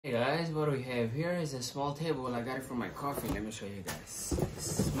Hey guys, what we have here is a small table. I got it for my coffee. Let me show you guys.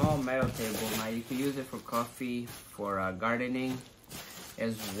 Small metal table. Now you can use it for coffee, for gardening,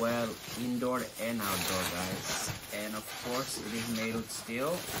 as well indoor and outdoor, guys. And of course, it is made of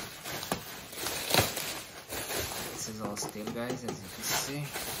steel. This is all steel, guys, as you can see.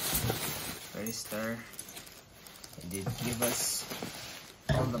 Very sturdy. It did give us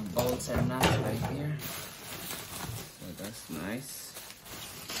all the bolts and nuts right here, so that's nice.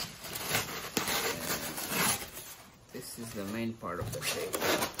 This is the main part of the table.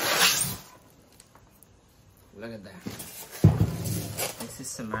 Look at that. This is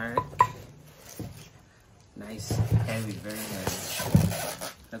ceramic. Nice, heavy, very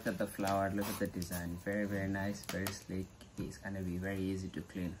heavy. Look at the flower, look at the design. Very, very nice, very sleek. It's gonna be very easy to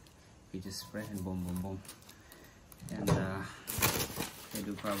clean. You just spray and boom, boom, boom. And they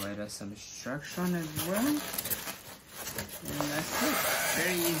do provide us some instruction as well. And that's it.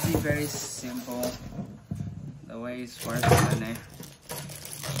 Very easy, very simple. The way it's working,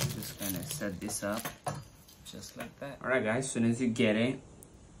 just gonna set this up just like that. All right, guys. As soon as you get it,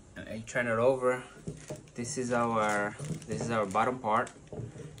 and you turn it over, this is our bottom part,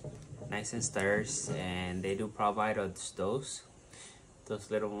 nice and sturdy, and they do provide us those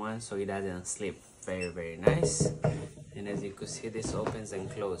little ones so it doesn't slip. Very, very nice. And as you can see, this opens and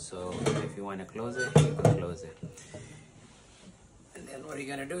closes. So if you want to close it, you can close it. And then what you're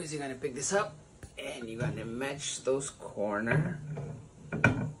gonna do is you're gonna pick this up. And you're gonna match those corners.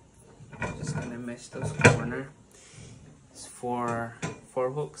 Just gonna match those corners. It's four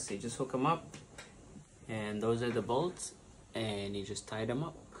hooks. You just hook them up, and those are the bolts. And you just tie them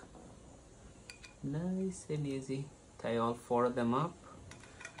up. Nice and easy. Tie all four of them up,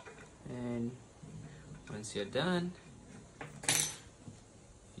 and once you're done,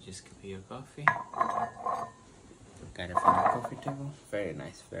 you just give me your coffee. Got it from the coffee table. Very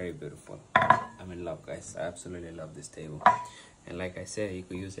nice, very beautiful. I'm in love, guys. I absolutely love this table. And like I said, you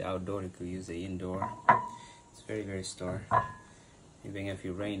could use it outdoor, you could use it indoor. It's very, very sturdy. Even if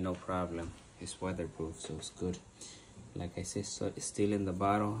it rain, no problem. It's weatherproof, so it's good. Like I said, so it's still in the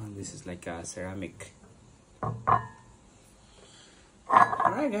bottle. This is like a ceramic.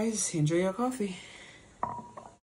 Alright, guys, enjoy your coffee.